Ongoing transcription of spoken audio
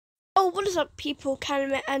What is up, people?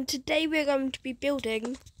 Calumet, and today we're going to be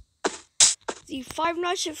building the Five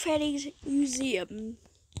Nights at Freddy's Museum.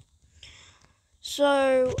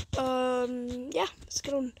 So, yeah, let's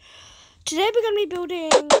get on. Today we're going to be building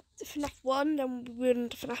the FNAF 1, then we're building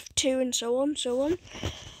the FNAF 2, and so on, so on.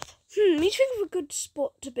 Need to think of a good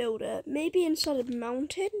spot to build it. Maybe inside a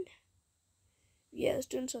mountain? Yeah, let's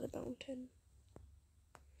do it inside a mountain.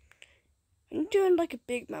 I'm doing like a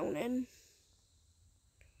big mountain,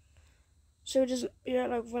 so it doesn't, you don't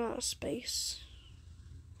like run out of space.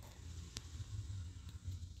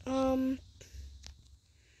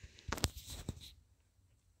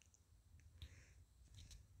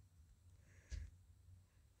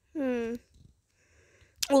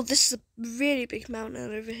 Well, this is a really big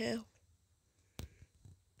mountain over here.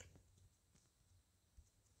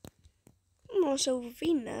 Also a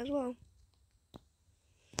ravine there as well.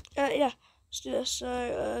 Yeah, let's do this. So,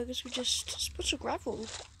 I guess we just put some gravel.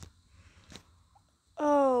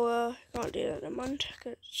 Oh, can't do that, never mind.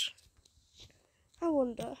 Cause I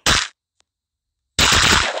wonder.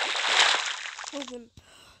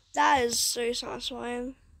 That is so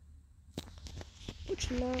satisfying.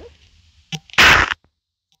 Watching that.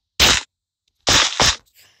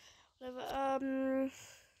 Whatever,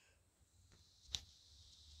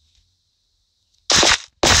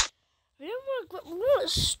 we want a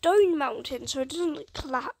stone mountain so it doesn't like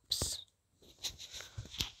collapse.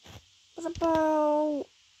 What about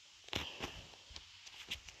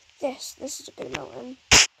this? This is a good mountain.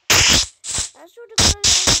 That's sort of a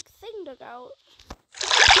thing dug out.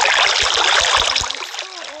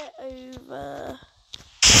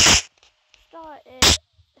 Start it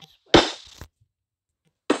this way.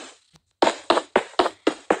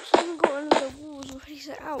 So I haven't got one of the walls already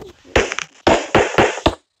set out.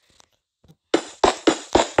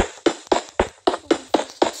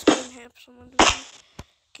 Have someone do it.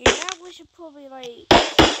 Okay, now we should probably like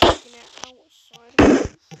taking it outside.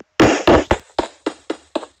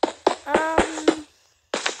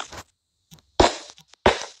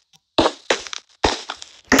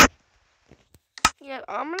 Yeah,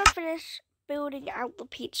 I'm gonna finish building out the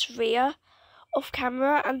pizzeria off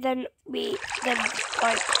camera, and then like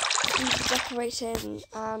do the decorating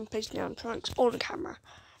and placing the trunks on camera.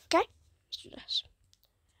 Okay, let's do this.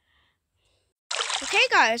 Okay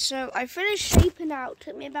guys, so I finished shaping out.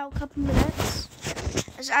 Took me about a couple minutes.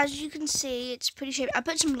 As you can see, it's pretty shaped. I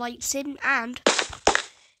put some lights in, and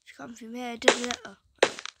if you come from here, oh,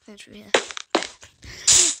 thanks from here.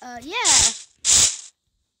 Yeah.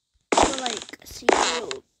 So like see a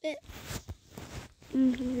little bit.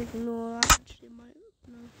 Ignore that. Actually,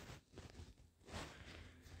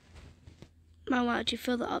 might actually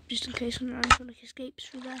fill that up just in case someone escapes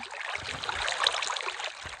through there.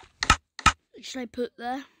 Should I put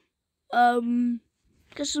there?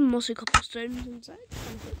 Get some mossy cobblestones inside.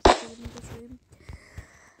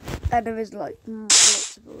 And there is like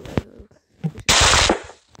lots of all over.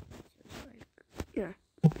 You know.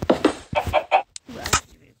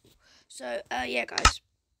 Really cool. So yeah guys,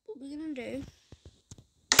 what we're gonna do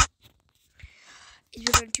is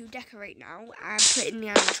we're going to decorate now and put in the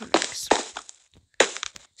animatronics.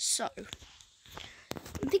 So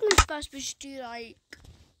I'm thinking first we should do like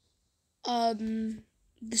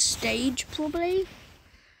the stage probably.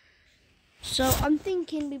 So I'm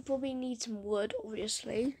thinking we probably need some wood,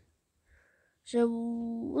 obviously. So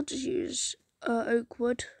we'll just use oak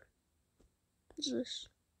wood. What's this?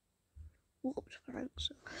 Whoops,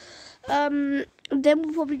 thanks. Then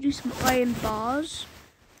we'll probably do some iron bars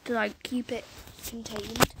to like keep it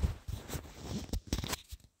contained.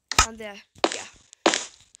 And there, yeah.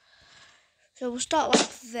 So we'll start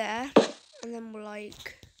like there, and then we'll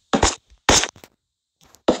like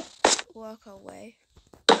work our way.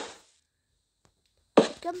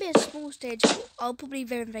 It's gonna be a small stage, but I'll probably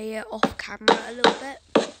renovate it off camera a little bit.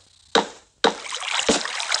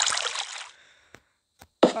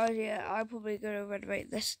 But yeah, I'm probably gonna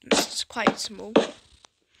renovate this. It's quite small.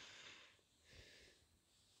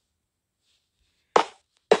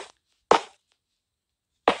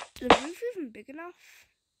 Is the roof even big enough?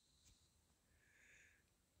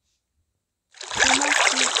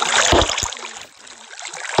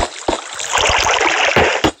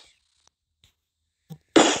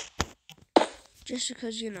 Just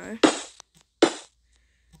because, you know, the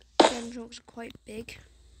animatronics are quite big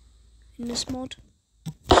in this mod.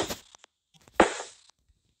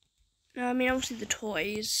 I mean, obviously the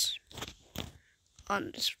toys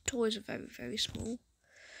aren't. The toys are very, very small.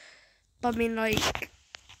 But I mean, like,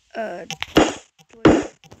 toy,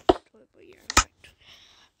 but yeah,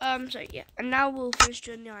 right. So yeah, and now we'll finish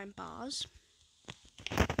doing the iron bars.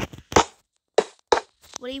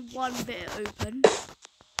 we'll leave one bit open.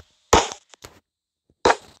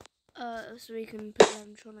 So we can put the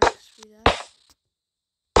animatronics through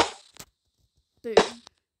there. Boom.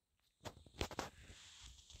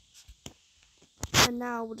 And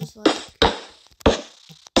now we'll just like do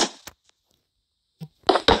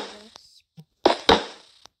this.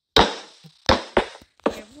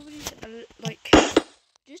 Yeah, probably like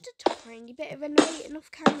just a tiny bit of renovating off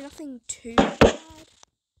camera, nothing too bad.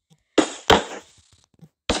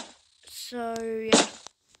 So yeah.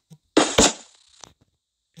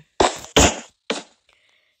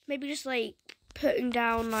 Maybe just like putting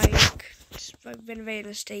down like just like renovating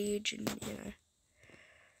the stage and you know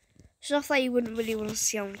stuff that you wouldn't really want to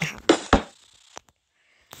see on camera.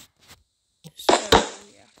 So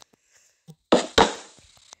yeah.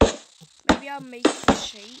 Maybe I'll make the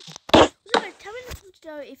shape. Also, guys, tell me in the comments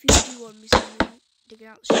below if you do want me to dig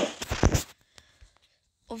out the shape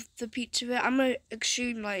of the pizza bit. I'm gonna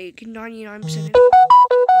assume like 99% of it.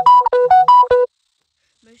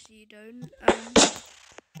 Most of you don't.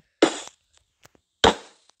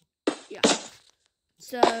 Yeah.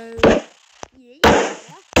 So yeah. So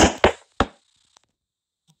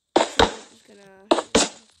I'm just gonna.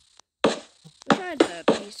 We're trying to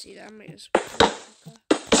PC that. I'm gonna just.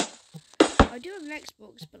 I do have an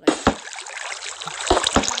Xbox, but like.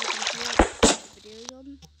 Videos on.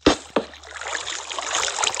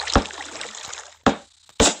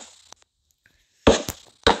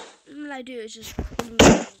 What I do is just both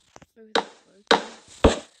broken.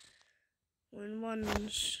 When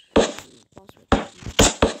one's password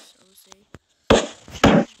obviously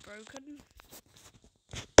is broken.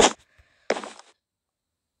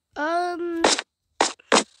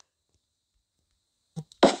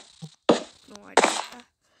 No idea.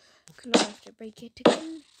 Can I have to break it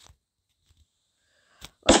again?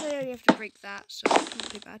 Well, I only have to break that, so it's not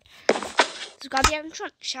too bad. Let's grab the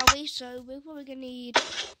animatronic, shall we? So we're probably gonna need.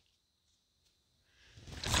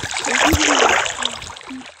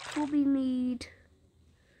 We probably need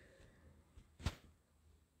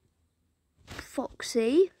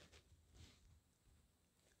Foxy,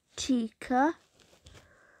 Chica,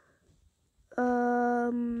 I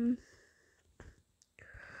don't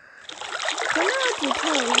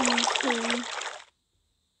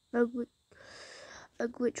know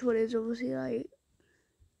like which one is obviously like.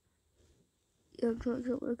 Yeah, I'm trying to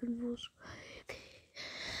get what I'm looking for.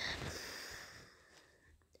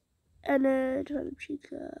 And then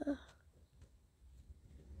Chica.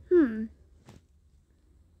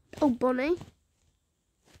 Oh, Bonnie.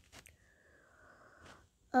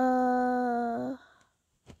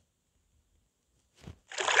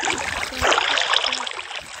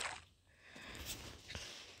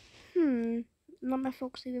 Not my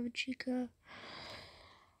Foxy with a Chica.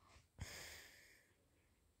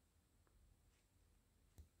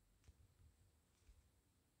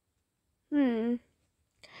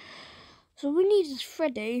 So we need is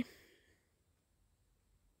Freddy.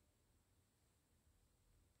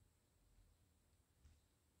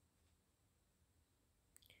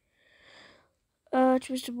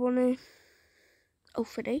 Twisted Bonnie. Oh,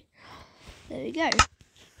 Freddy. There we go.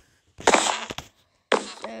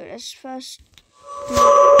 So let's first do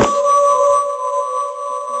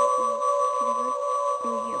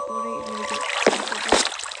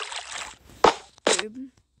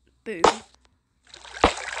boom, boom.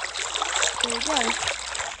 There we go.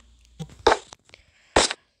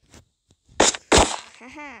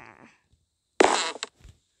 Haha.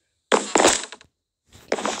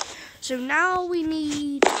 So now we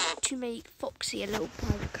need to make Foxy a little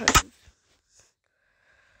private cove.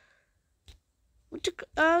 Let's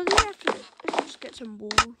just get some wool.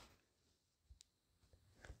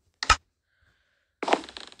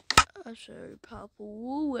 So purple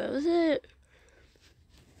wool, where is it?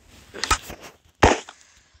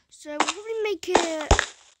 So we'll probably make it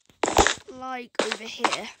like over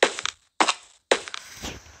here.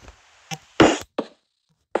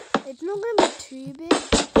 It's not going to be too big.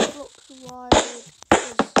 The blocks are wide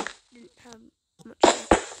because didn't have much of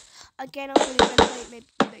it. Again, I'll probably renovate, maybe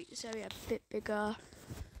make this area a bit bigger.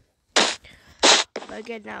 But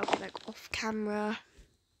again, now it'll be like off camera.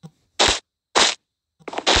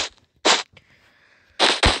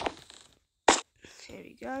 Here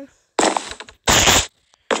we go.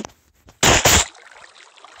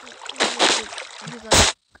 These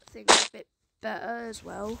like things a bit better as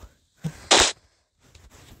well.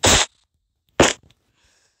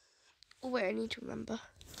 Oh wait, I need to remember.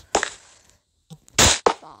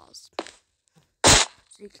 Bars.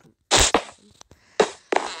 So you can.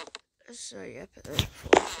 So yeah, put those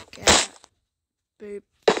before I forget. Boop.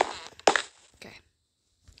 Okay.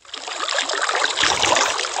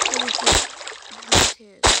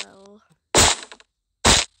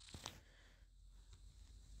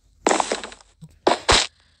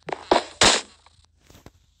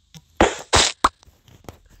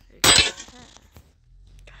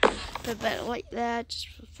 Put a bit like there, just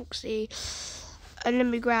for Foxy. And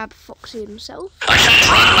then we grab Foxy himself. I can't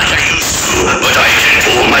run like I used to, but I can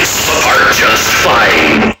pull myself apart just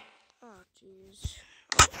fine. Oh, jeez.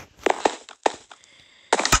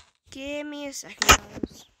 Give me a second,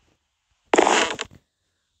 guys.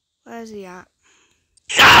 Where's he at?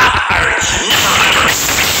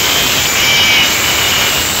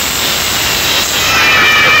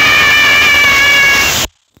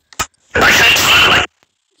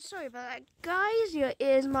 Sorry about that, guys. Your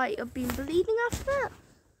ears might have been bleeding after that.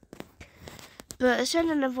 But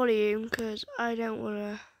send in the volume because I don't want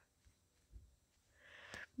to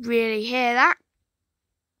really hear that.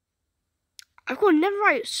 I've got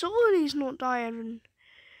Neverite Soul and he's not dying.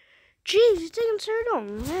 Jeez, it's taking so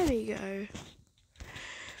long. There we go.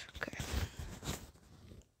 Okay.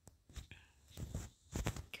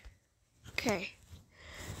 Okay.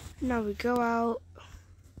 Now we go out.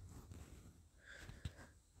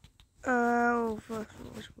 First of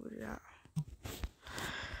all, let's do that.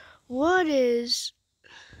 What is...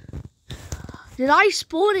 Did I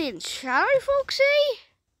spawn in Shadow Foxy?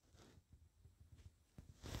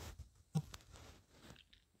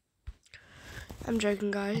 I'm joking,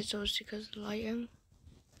 guys. It's obviously because of the lighting.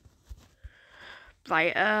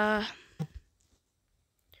 Right,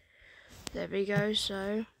 there we go.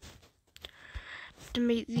 So, to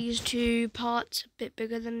make these two parts a bit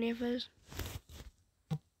bigger than the others.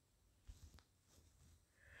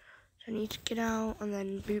 So I need to get out and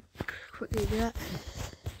then boop, quickly do that.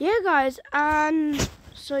 Yeah, guys, and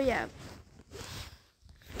so yeah.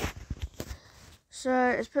 So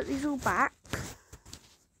let's put these all back.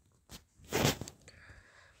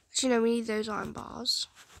 So, you know, we need those iron bars.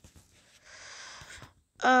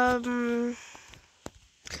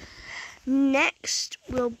 Next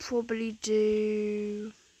we'll probably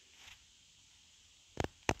do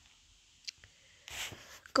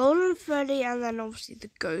Golden Freddy and then obviously the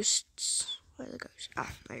ghosts. Where are the ghosts?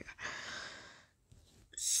 Ah, there you go.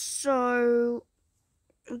 So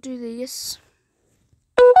we'll do these.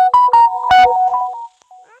 What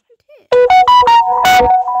happened here?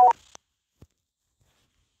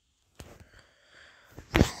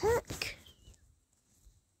 The heck?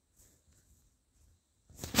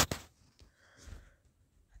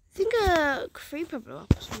 I think a creeper blew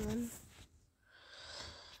up or something.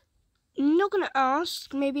 Not gonna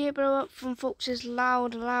ask. Maybe it blew up from Fox's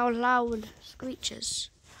loud screeches.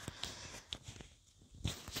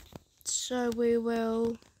 So we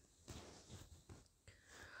will.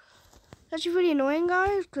 It's actually really annoying,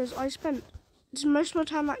 guys, because I spent most of my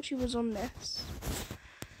time actually was on this,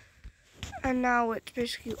 and now it's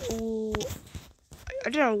basically all. I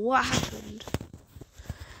don't know what happened.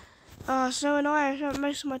 So annoying. I spent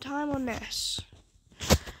most of my time on this.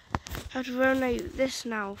 I have to rotate this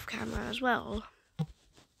now off camera as well.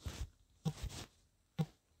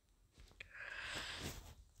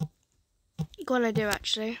 Gonna do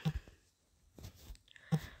actually.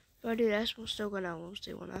 If I do this, we're still gonna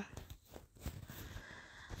obviously wanna.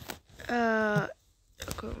 I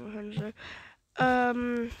can't remember.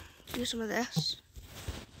 Do some of this,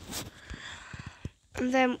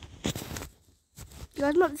 and then you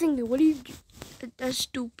guys might be thinking, "What are you? That's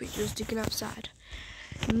stupid. You're sticking outside."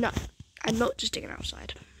 No, I'm not just sticking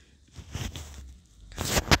outside.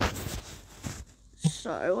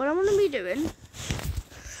 So what I'm gonna be doing,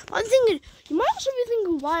 I'm thinking you might also be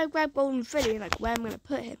thinking why I grabbed Golden Freddy and like where I'm gonna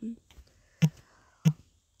put him.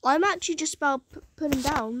 I'm actually just about to put him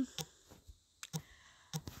down.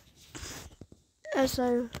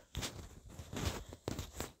 So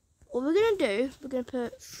what we're gonna do, we're gonna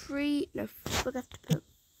put 3. No, we're gonna have to put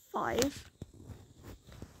 5.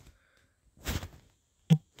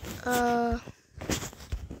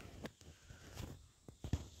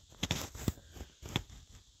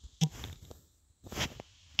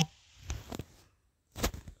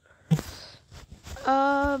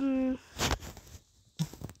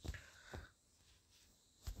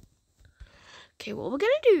 Okay, what we're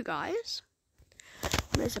gonna do, guys,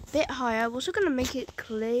 it's a bit higher. We're also gonna make it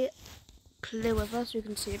clear with us so you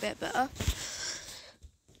can see a bit better.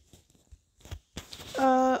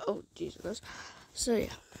 Oh Jesus. So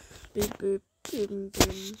yeah. Boop boop boom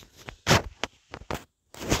boom.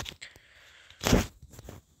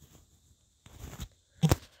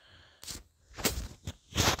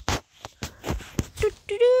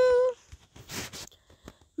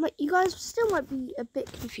 You guys still might be a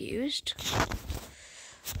bit confused,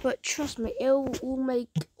 but trust me, it will all make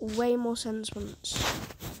way more sense once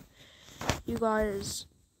you guys.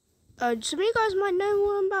 Some of you guys might know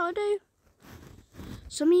what I'm about to do.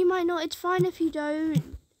 Some of you might not. It's fine if you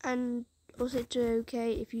don't, and also it's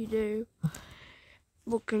okay if you do.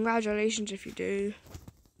 Well, congratulations if you do.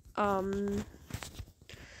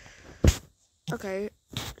 Okay,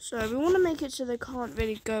 so we want to make it so they can't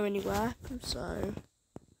really go anywhere, so...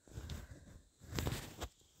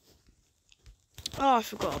 Oh, I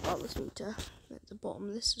forgot about this meter at the bottom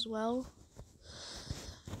of this as well.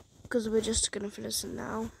 Because we're just going to fill this in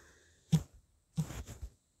now.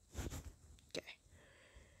 Okay.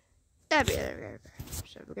 There we go.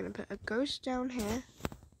 So we're going to put a ghost down here.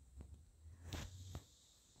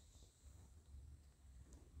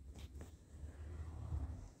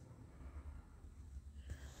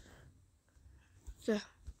 So,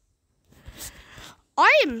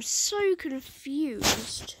 I am so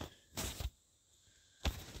confused.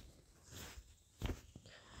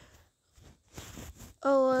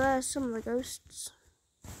 Oh, well, there's some of the ghosts.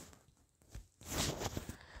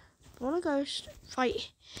 I want a ghost.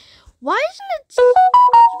 Right. Why isn't it...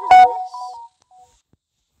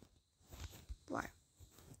 Right.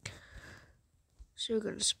 So we're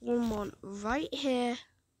going to spawn one right here.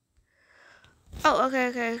 Oh,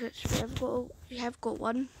 okay. So we have got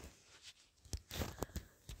one.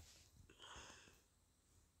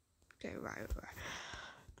 Okay, right.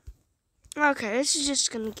 Okay, this is just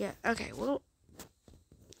gonna get... Okay, well...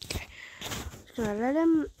 Okay. Just gonna let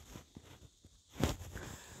him...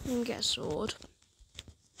 get a sword.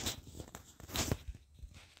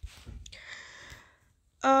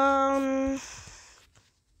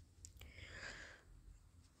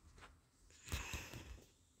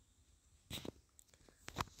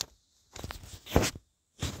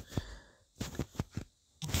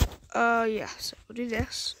 Yeah, so we'll do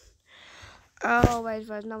this. Oh, wait,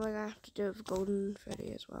 now we're gonna have to do it for Golden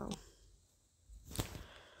Freddy as well.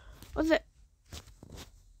 What's it?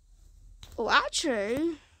 Oh,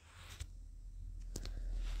 actually...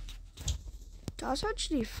 That's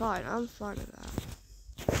actually fine. I'm fine with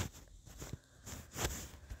that.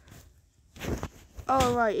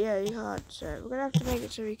 Oh, right, yeah, you can't. So we're gonna have to make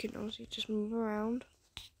it so we can obviously just move around.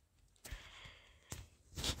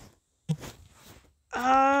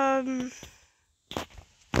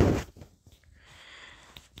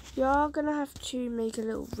 You're gonna have to make a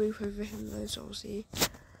little roof over him, though, so obviously.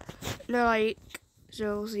 No, like,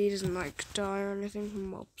 so obviously he doesn't, like, die or anything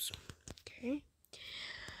from mobs. Okay.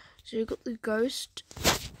 So we've got the ghost.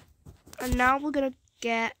 And now we're gonna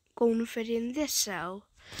get Golden Freddy in this cell.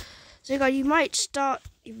 So guys, you might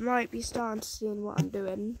be starting to see what I'm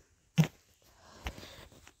doing.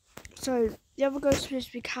 So the other ghost is supposed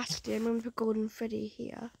to be Cassidy. I'm gonna put Golden Freddy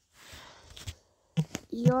here.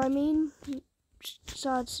 You know what I mean?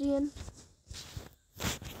 Start seeing.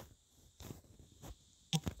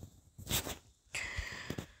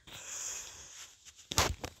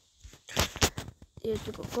 Yeah,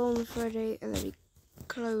 we've got Golden Freddy, and then we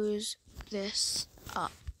close this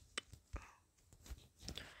up.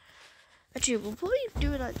 Actually, we'll probably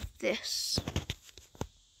do it like this.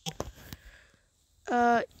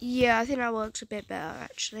 Yeah, I think that works a bit better,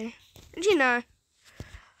 actually. And you know,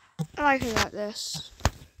 I like it like this.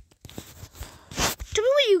 Tell me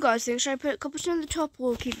what you guys think. Should I put cobblestone on the top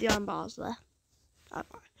or keep the iron bars there? I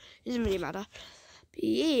don't know. It doesn't really matter. But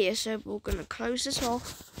yeah, so we're going to close this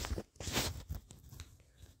off.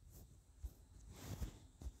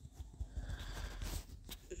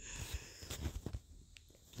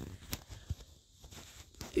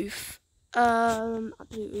 Oof. I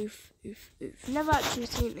do oof. Never actually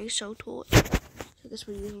seen a soul torch. So I guess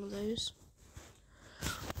we'll use one of those.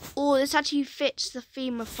 Oh, this actually fits the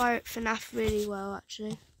theme of FNAF really well,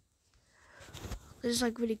 actually. It's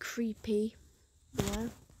like really creepy, you know.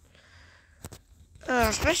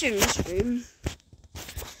 Especially in this room.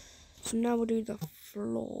 So now we'll do the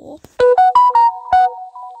floor.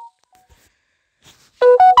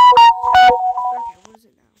 Okay, what is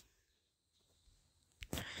it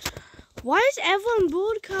now? Why is everyone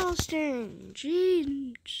broadcasting?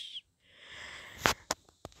 Jeez.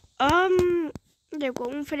 They've got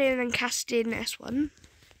one for the and then cast in this one.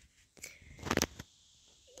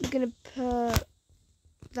 I'm gonna put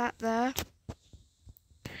that there.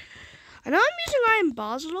 I know I'm using iron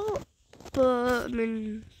bars a lot, but I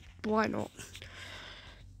mean, why not?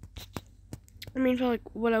 I mean, for like,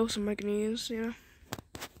 what else am I gonna use, you know?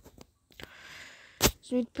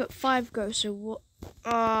 So we need to put 5 ghosts, so what?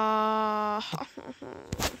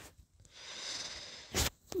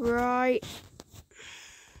 Right.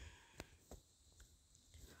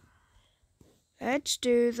 Let's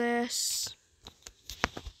do this.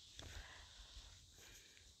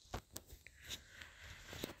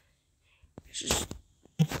 It's just,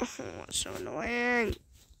 it's so annoying.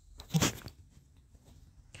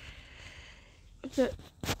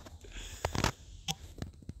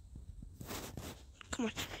 Come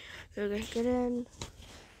We're gonna get in.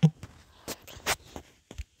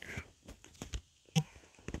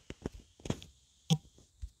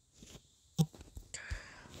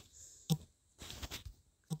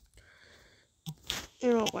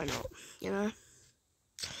 You know, why not? You know.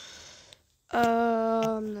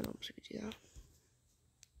 Then obviously we do that.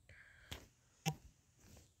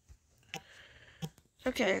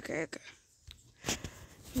 Okay.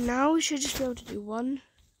 Now we should just be able to do 1,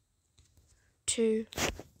 2,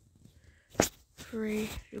 3.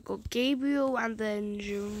 We've got Gabriel and then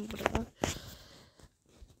June, whatever.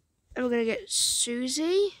 And we're gonna get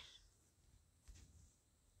Susie.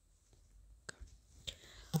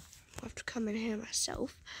 I have to come in here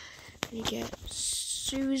myself. And get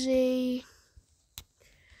Susie.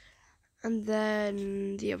 And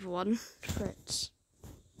then the other one, Fritz.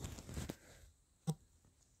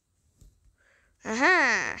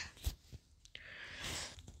 Aha!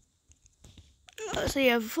 So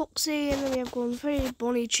you have Foxy, and then we have Gonfrey,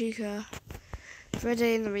 Bonnie, Chica,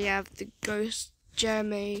 Freddy, and then we have the Ghost,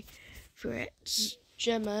 Jeremy, Fritz,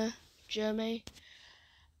 Gemma, Jeremy,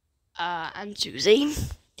 and Susie.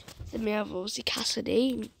 Then we have obviously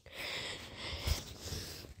Cassidy.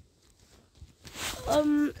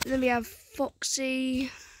 Then we have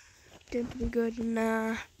Foxy, doing pretty good, and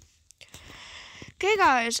okay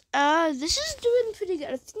guys, this is doing pretty good.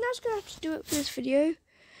 I think that's gonna have to do it for this video.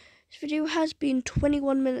 This video has been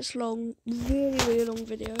 21 minutes long, really long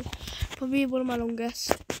video, probably one of my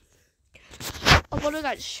longest. I want to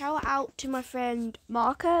like shout out to my friend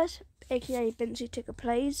Marcus, aka Bency Ticker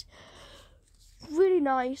Plays. Really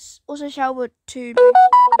nice. Also shout out to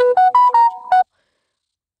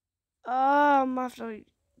I have to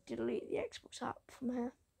delete the Xbox app from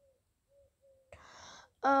here.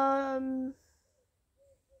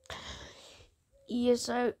 Yeah,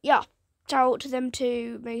 so yeah, shout out to them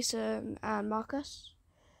too, Mason and Marcus.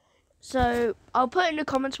 So I'll put in the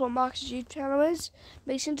comments what Marcus' YouTube channel is.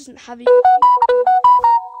 Mason doesn't have a YouTube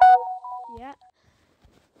yet.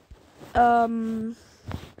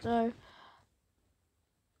 So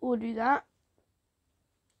we'll do that.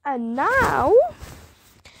 And now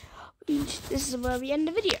this is where we end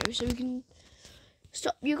the video, so we can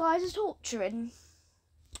stop you guys torturing.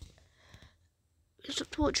 Stop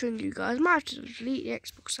torturing you guys. I might have to delete the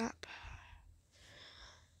Xbox app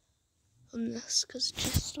on this because it's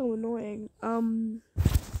just so annoying.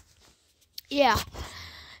 Yeah.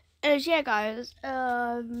 Anyways, yeah, guys.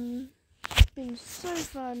 It's been so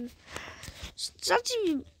fun. So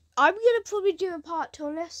actually, I'm gonna probably do a part 2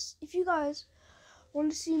 on this. If you guys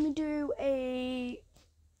want to see me do a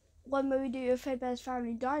one where we do a Fredbear's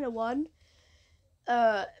Family Diner one,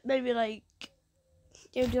 maybe like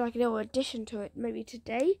do like a little addition to it, maybe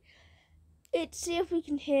today. Let's see if we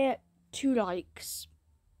can hit 2 likes.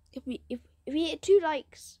 If we hit 2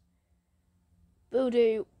 likes, we'll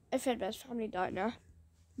do a Fredbear's Family Diner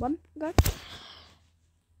one. Okay.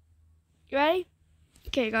 You ready?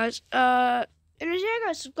 Okay, guys. Anyways, yeah,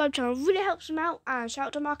 guys, subscribe channel really helps them out. And shout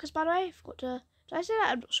out to Marcus, by the way. I forgot to. Did I say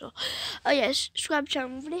that? I'm not sure. Oh yes, subscribe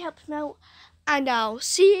channel really helps them out. And I'll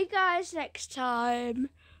see you guys next time.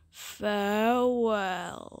 Farewell.